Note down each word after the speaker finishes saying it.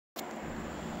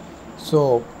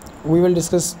So we will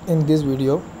discuss in this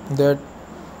video that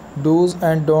do's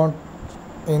and don't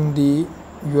in the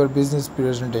your business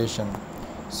presentation.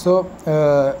 So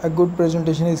a good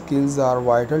presentation skills are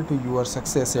vital to your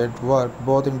success at work,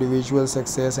 both individual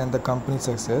success and the company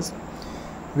success.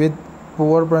 With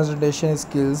poor presentation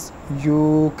skills,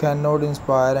 you cannot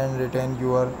inspire and retain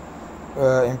your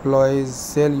employees,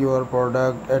 sell your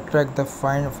product, attract the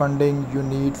funding you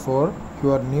need for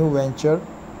your new venture,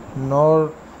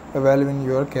 nor evolve in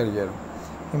your career.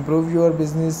 Improve your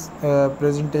business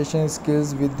presentation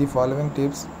skills with the following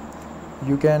tips.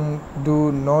 You can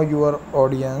do know your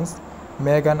audience.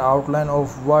 Make an outline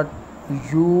of what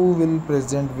you will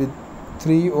present with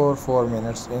 3 or 4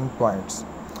 minutes in points.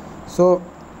 So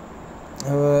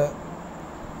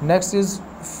next is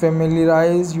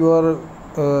familiarize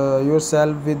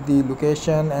yourself with the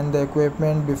location and the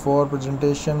equipment before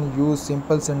presentation. Use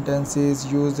simple sentences,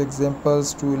 use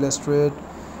examples to illustrate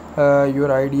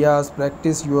your ideas.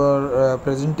 Practice your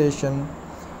presentation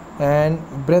and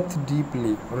breathe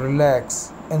deeply,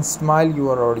 relax and smile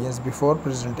your audience before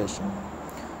presentation.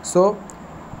 So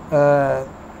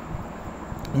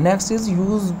next is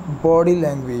use body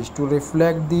language to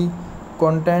reflect the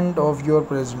content of your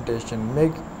presentation.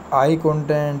 Make eye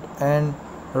contact and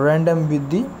random with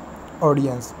the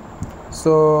audience.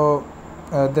 So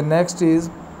the next is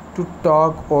to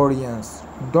talk audience.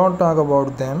 Don't talk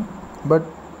about them, but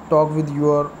talk with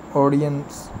your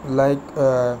audience, like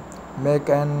make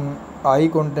an eye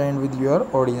contact with your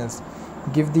audience.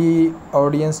 Give the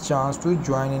audience chance to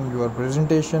join in your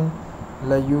presentation,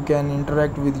 like you can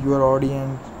interact with your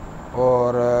audience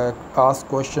or ask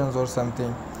questions or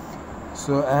something.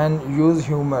 So and use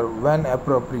humor when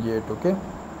appropriate, okay?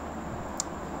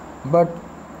 But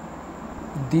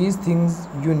these things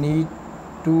you need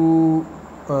to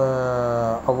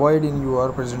avoid in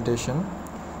your presentation.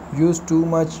 Use too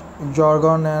much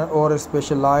jargon or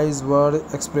specialized word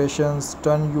expressions.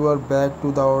 Turn your back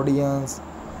to the audience.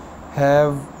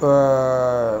 Have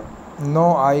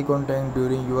no eye contact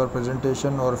during your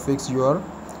presentation, or fix your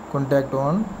contact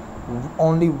on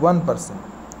only one person.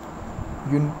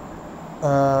 You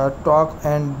talk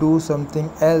and do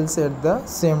something else at the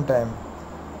same time.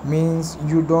 Means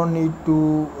you don't need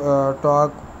to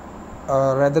talk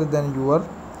rather than your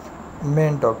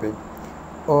main topic,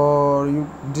 or you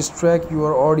distract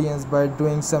your audience by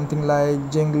doing something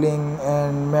like jingling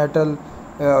and metal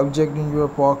object in your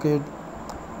pocket.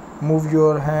 Move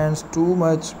your hands too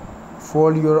much.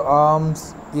 Fold your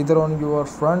arms either on your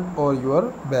front or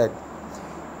your back.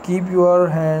 Keep your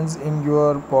hands in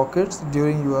your pockets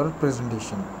during your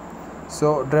presentation.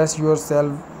 So dress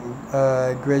yourself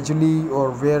gradually, or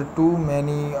wear too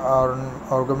many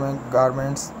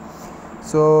garments,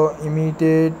 so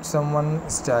imitate someone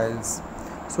styles.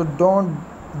 So don't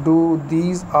do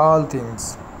these all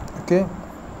things, okay?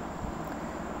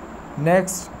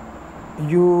 Next,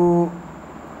 you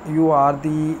are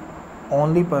the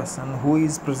only person who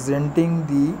is presenting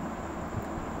the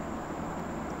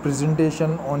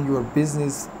presentation on your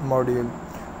business module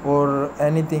or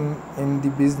anything in the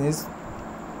business.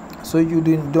 So you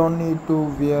don't need to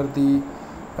wear the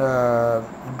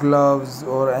gloves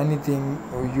or anything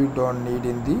you don't need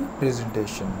in the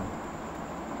presentation.